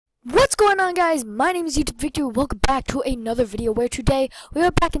What's going on, guys? My name is YouTube Victor. Welcome back to another video where today we are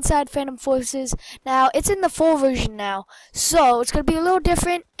back inside Phantom Forces. Now, it's in the full version now, so it's going to be a little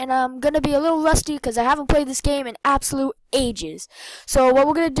different, and I'm going to be a little rusty because I haven't played this game in absolute ages. So what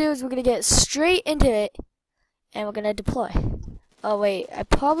we're going to do is we're going to get straight into it, and we're going to deploy. Oh, wait, I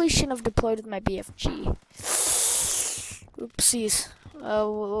probably shouldn't have deployed with my BFG. Oopsies.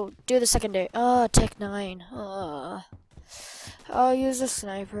 We'll do the secondary. Tech 9. I'll use a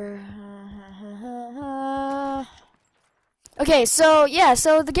sniper. Okay, so yeah,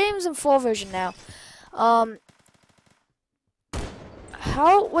 so the game's in full version now.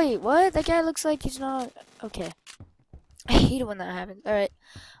 Wait, what? That guy looks like he's not, okay. I hate it when that happens. Alright,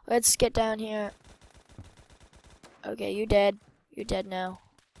 let's get down here. Okay, you dead. You're dead now.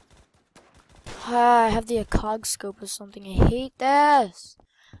 I have the cog scope or something. I hate this.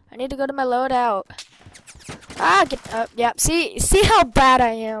 I need to go to my loadout. Get up. Yeah, see how bad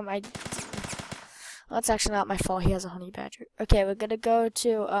I am. Well, that's actually not my fault. He has a honey badger. Okay, we're gonna go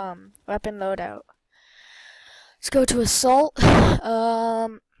to weapon loadout. Let's go to assault.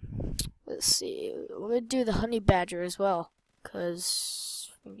 Let's see. We're gonna do the honey badger as well, cause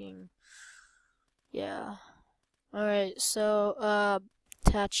yeah. All right. So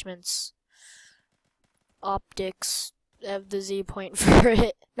attachments, optics. I have the Z point for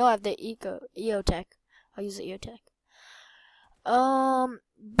it. No, I have the EOTech. I'll use the EOTech.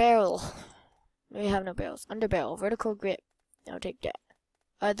 Barrel. We have no barrels. Under barrel. Vertical grip. I'll take that.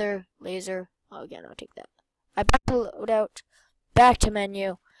 Other laser. Oh, again, I'll take that. I back to loadout. Back to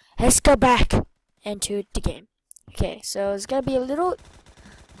menu. Let's go back into the game. Okay, so it's gonna be a little,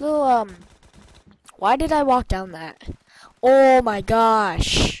 why did I walk down that? Oh my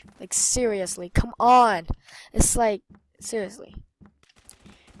gosh. Like, seriously, come on. It's like, seriously.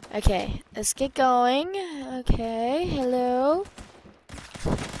 Okay, let's get going. Okay, hello.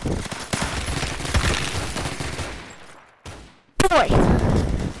 Boy!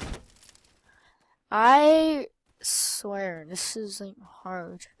 I swear, this is like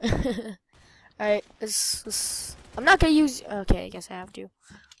hard. Alright, I'm not gonna use, okay, I guess I have to.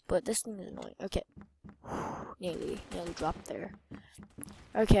 But this thing is annoying. Okay. Nearly dropped there.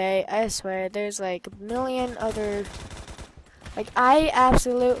 Okay, I swear, there's like a million other, like, I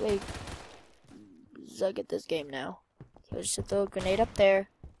absolutely suck at this game now. So just throw a grenade up there.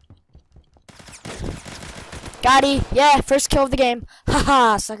 Got he! Yeah, first kill of the game.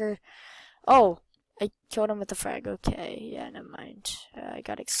 Haha, sucker. Oh, I killed him with the frag. Okay, yeah, never mind. I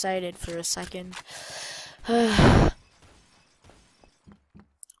got excited for a second.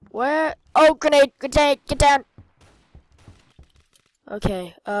 Where? Oh, grenade! Grenade! Get down!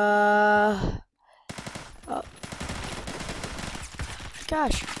 Okay, oh.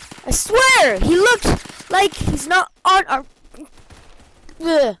 Gosh, I swear, he looked like he's not on our.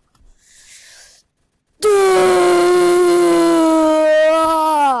 Ugh.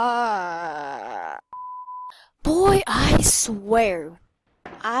 Boy, I swear,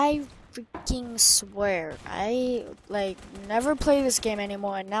 I freaking swear, I like never play this game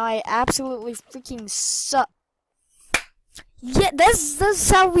anymore, and now I absolutely freaking suck. Yeah,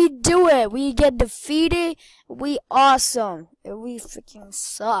 that's how we do it. We get defeated. We awesome. And we freaking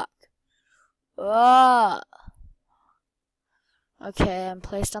suck. Ugh. Okay, I'm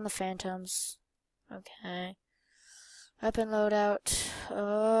placed on the phantoms. Okay. Weapon loadout.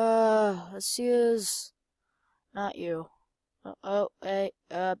 Let's use. Not you. Hey.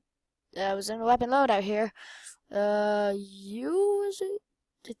 I was in a weapon loadout here. You is it?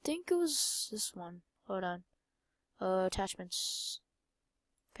 I think it was this one. Hold on. Attachments.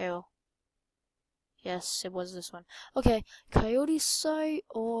 Barrel. Yes, it was this one. Okay, coyote sight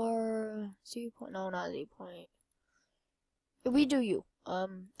or Z point? No, not Z point. We do you.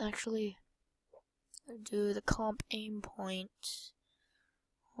 Actually, do the comp aim point.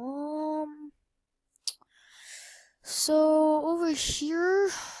 So over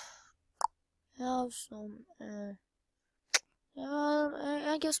here, I have some.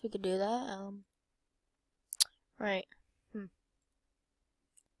 I guess we could do that. Right.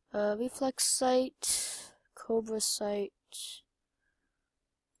 Reflex sight, cobra sight.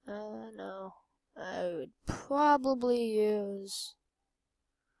 No. I would probably use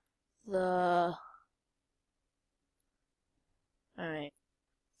the. Alright.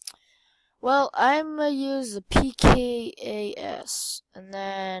 Well, I'm gonna use the PKAS, and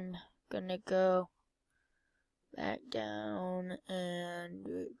then gonna go back down, and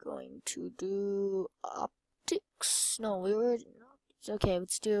we're going to do optics. No, we were. Okay,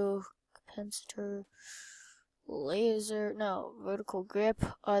 let's do compensator, laser. No, vertical grip,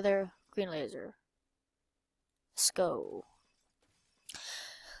 other green laser. Let's go.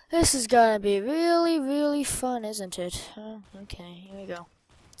 This is gonna be really, really fun, isn't it? Okay, here we go.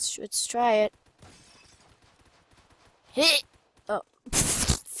 Let's try it. Hit! Oh,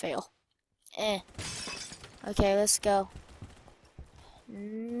 fail. Okay, let's go.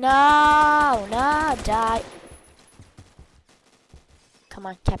 No, die. Come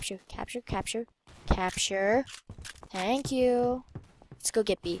on, capture. Thank you. Let's go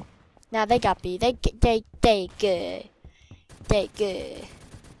get B. Now they got B. They good. They good.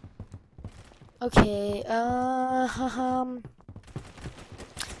 Okay,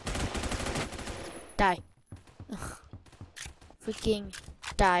 die. Freaking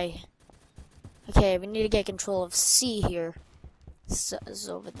die. Okay, we need to get control of C here. So, it's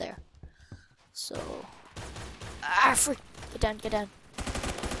over there. So, get down.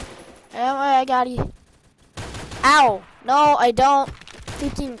 I got you. Ow! No, I don't.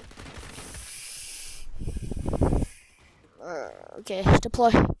 Freaking. Okay,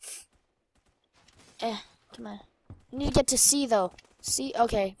 deploy. Come on. We need to get to C though. C.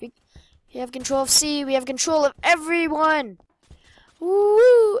 Okay, we have control of C. We have control of everyone.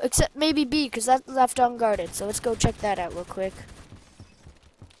 Woo! Except maybe B, because that's left unguarded. So let's go check that out real quick.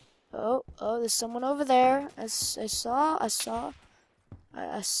 Oh, there's someone over there. I saw.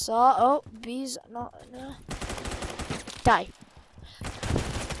 Oh, B's not. Die.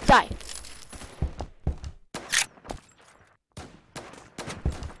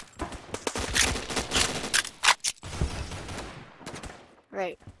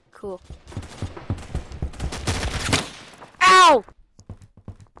 Right. Cool. Ow!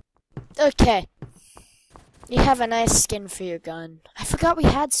 Okay. You have a nice skin for your gun. I forgot we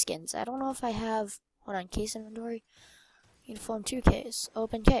had skins. I don't know if I have. Hold on, case inventory. Uniform 2 case.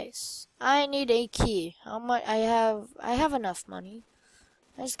 Open case. I need a key. How much? I have enough money.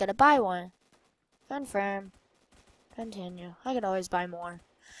 I just gotta buy one. Confirm. Continue. I could always buy more.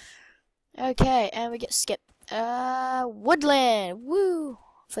 Okay, and we get skip. Woodland. Woo!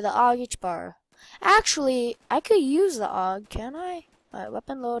 For the AUG each bar. Actually, I could use the AUG, can I? Alright,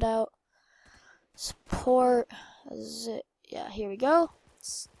 weapon loadout. Support. Yeah, here we go.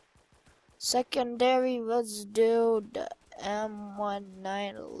 Secondary, let's do the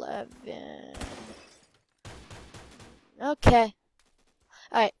M1911. Okay.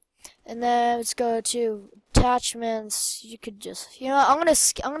 Alright. And then let's go to attachments. You could just, I'm gonna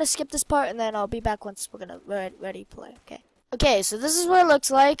skip this part, and then I'll be back once we're gonna ready play. Okay, so this is what it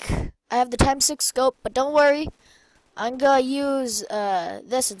looks like. I have the x6 scope, but don't worry, I'm gonna use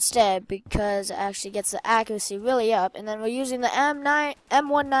this instead because it actually gets the accuracy really up. And then we're using the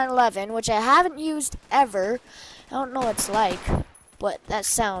M1911, which I haven't used ever. I don't know what it's like, but that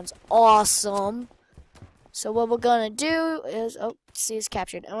sounds awesome. So what we're gonna do is, C is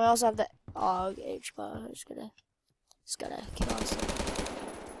captured, and we also have the AUG H bar. Just gotta kill us.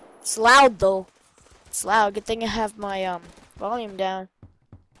 It's loud though. It's loud. Good thing I have my volume down.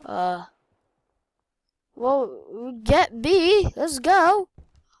 Well, get B. Let's go.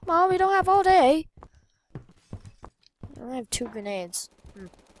 Come on, we don't have all day. I only have 2 grenades. It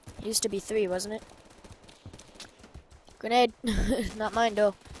used to be 3, wasn't it? Grenade. Not mine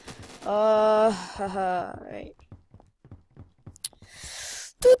though. Right.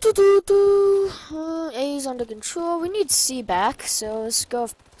 A's under control. We need C back, so let's go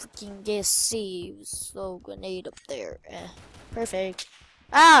freaking get C. Slow grenade up there. Perfect.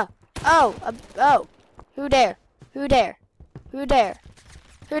 Ah! Oh! Who dare?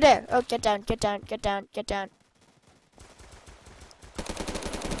 Oh, get down.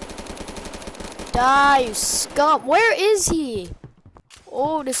 Die, you scum! Where is he?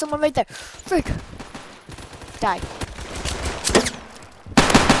 Oh, there's someone right there. Frick! Die.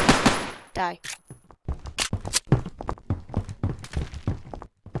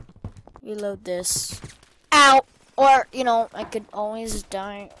 Reload this. Ow! Or, I could always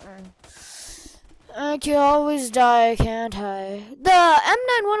die. I can always die, can't I? The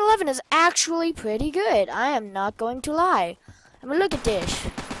M9111 is actually pretty good. I am not going to lie. I mean, look at this.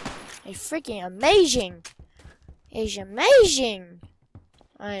 It's freaking amazing. It's amazing.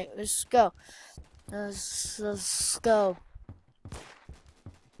 Alright, let's go. Let's go.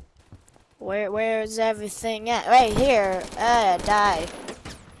 Where's everything at? Right here. Die.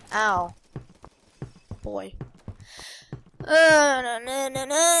 Ow. Boy.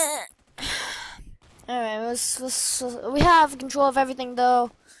 Alright, we have control of everything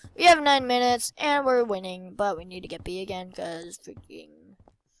though. We have 9 minutes and we're winning, but we need to get B again because freaking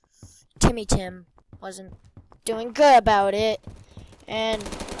Timmy Tim wasn't doing good about it. And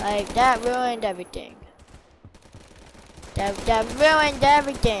like that ruined everything. That ruined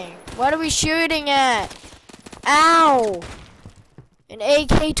everything. What are we shooting at? Ow! an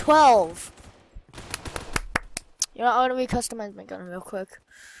AK-12. You know, I want to customize my gun real quick.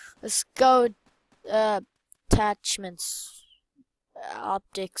 Let's go, attachments,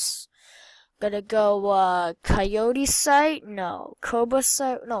 optics. Gonna go, coyote sight? No. Cobra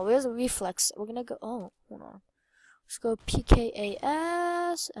sight? No, where's the reflex? We're gonna go, oh, hold on. Let's go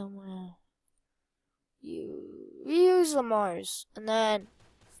PKAS, and we'll use the Mars. And then,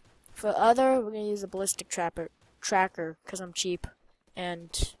 for other, we're gonna use the ballistic tracker, because I'm cheap.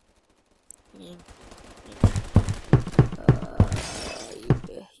 And,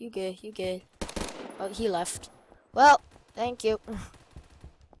 you good. Oh, he left. Well, thank you.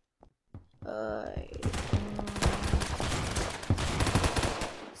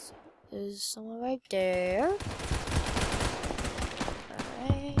 There's someone right there.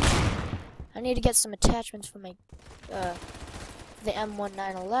 Alright. I need to get some attachments for my, the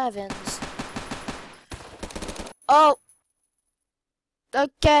M1911s. Oh!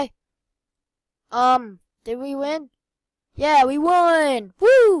 Okay. Did we win? Yeah, we won!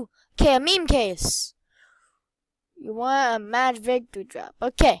 Woo! Okay, a meme case. You want a mad victory drop.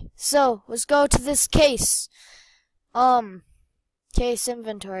 Okay, so let's go to this case. Case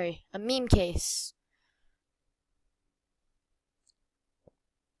inventory. A meme case.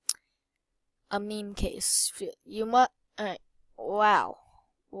 A meme case. You must. Wow.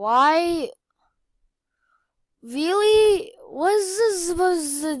 Why? Really? What's this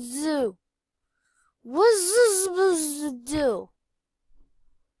supposed to do? What's this supposed to do?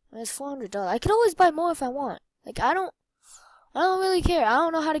 It's $400. I could always buy more if I want. Like, I don't really care. I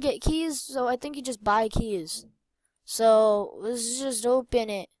don't know how to get keys, so I think you just buy keys. So, let's just open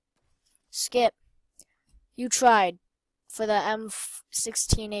it. Skip. You tried for the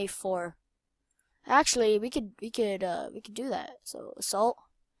M16A4. Actually, we could do that. So, assault,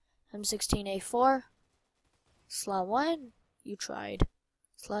 M16A4. Slot 1, you tried.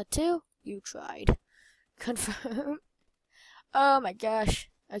 Slot 2, you tried. Confirm. Oh my gosh.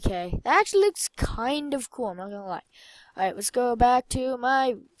 Okay, that actually looks kind of cool, I'm not gonna lie. Alright, let's go back to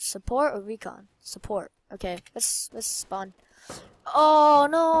my support or recon? Support. Okay, let's spawn. Oh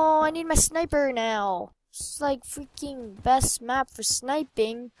no, I need my sniper now. It's like freaking best map for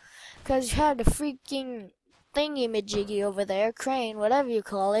sniping. Cause you have the freaking thingy-majiggy over there, crane, whatever you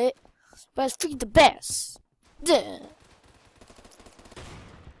call it. But it's freaking the best. Duh.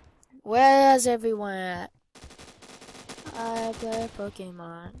 Where's everyone at? I play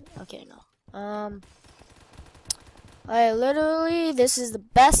Pokemon. Okay, no. Literally, this is the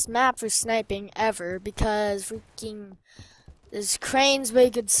best map for sniping ever because freaking there's cranes where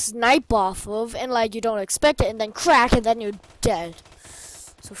you could snipe off of and like you don't expect it and then crack and then you're dead.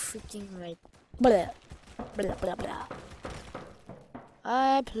 So freaking like blah blah blah blah.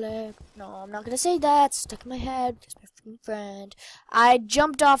 I play. No, I'm not gonna say that. Stuck in my head. Just my freaking friend. I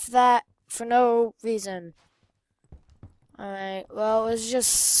jumped off that for no reason. Alright, well, let's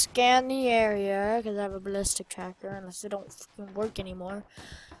just scan the area, because I have a ballistic tracker, unless they don't freaking work anymore.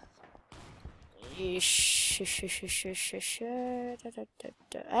 I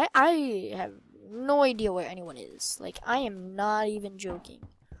have no idea where anyone is. Like, I am not even joking.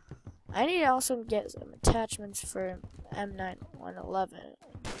 I need to also get some attachments for M9111.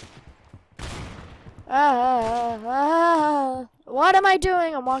 What am I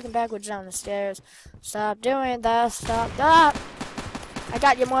doing? I'm walking backwards down the stairs. Stop doing that. Stop that. I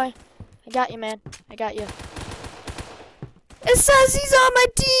got you, boy. I got you, man. I got you. It says he's on my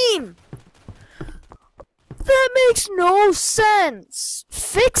team. That makes no sense.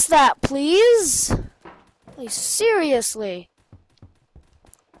 Fix that, please. Like, seriously.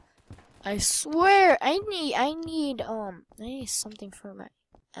 I swear, I need something for my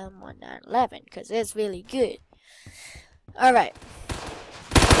M1911 because it's really good. All right.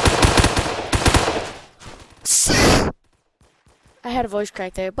 I had a voice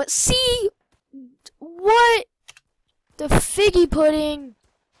crack there, but see what the figgy pudding.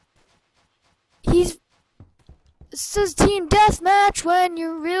 It says team deathmatch when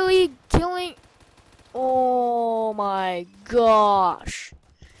you're really killing. Oh my gosh.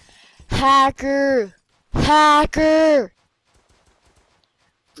 Hacker! Hacker!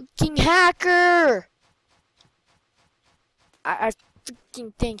 Freaking hacker! I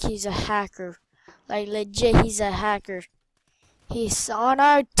freaking think he's a hacker. Like legit, he's a hacker. He's on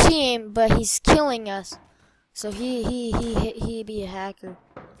our team, but he's killing us. So he be a hacker.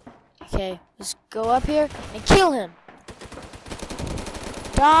 Okay, let's go up here and kill him.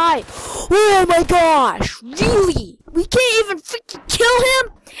 Die! Oh my gosh! Really? We can't even freaking kill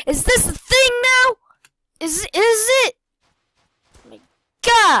him? Is this the thing now? Is it? Oh my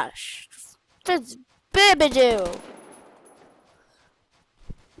gosh! That's babadoo.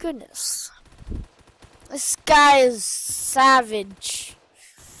 goodness. This guy is savage.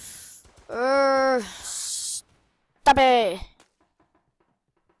 Stop it.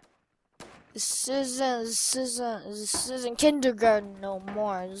 This isn't kindergarten no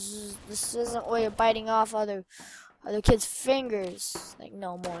more. This isn't where you're biting off other kids' fingers. Like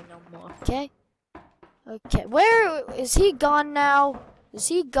no more. Okay? Okay. Where is he gone now? Is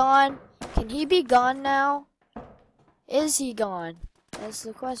he gone? Can he be gone now? Is he gone? That's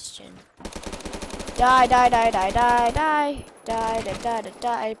the question. Die.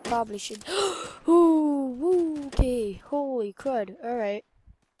 I probably should. Ooh, okay. Holy crud. Alright.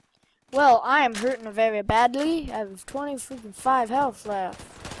 Well, I am hurting very badly. I have 25 health left.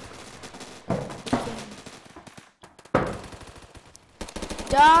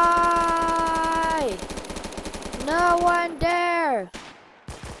 Die! No one dare!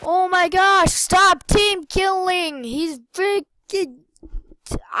 Oh my gosh, stop team killing! He's freaking...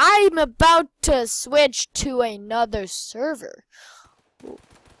 I'm about to switch to another server. Ooh,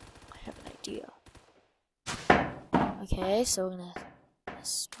 I have an idea. Okay, so we're gonna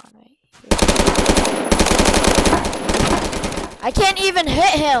spawn right here. I can't even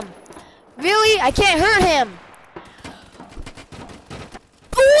hit him! Really? I can't hurt him!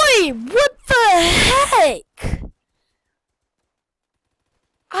 Boy, what the heck?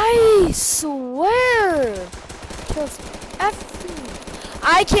 I swear to effing,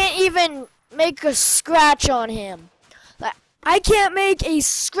 I can't even make a scratch on him. Like, I can't make a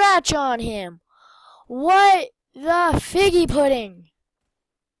scratch on him. What the figgy pudding?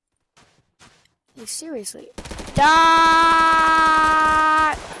 Like, seriously.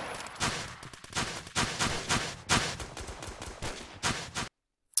 Die!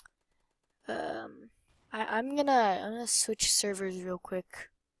 I'm gonna switch servers real quick.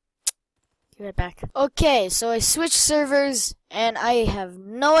 Be right back. Okay, so I switched servers and I have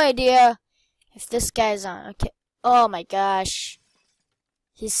no idea if this guy's on. Okay. Oh my gosh.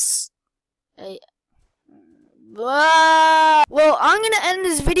 He's well, I'm gonna end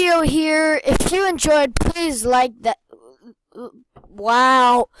this video here. If you enjoyed, please like that.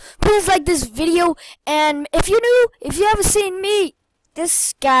 Wow. Please like this video, and if you haven't seen me,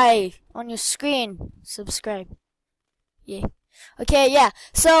 this guy on your screen, subscribe. Yeah. Okay, yeah.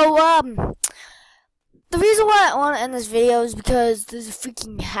 So, the reason why I want to end this video is because there's a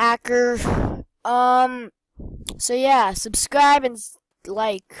freaking hacker. So yeah, subscribe and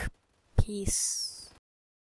like. Peace.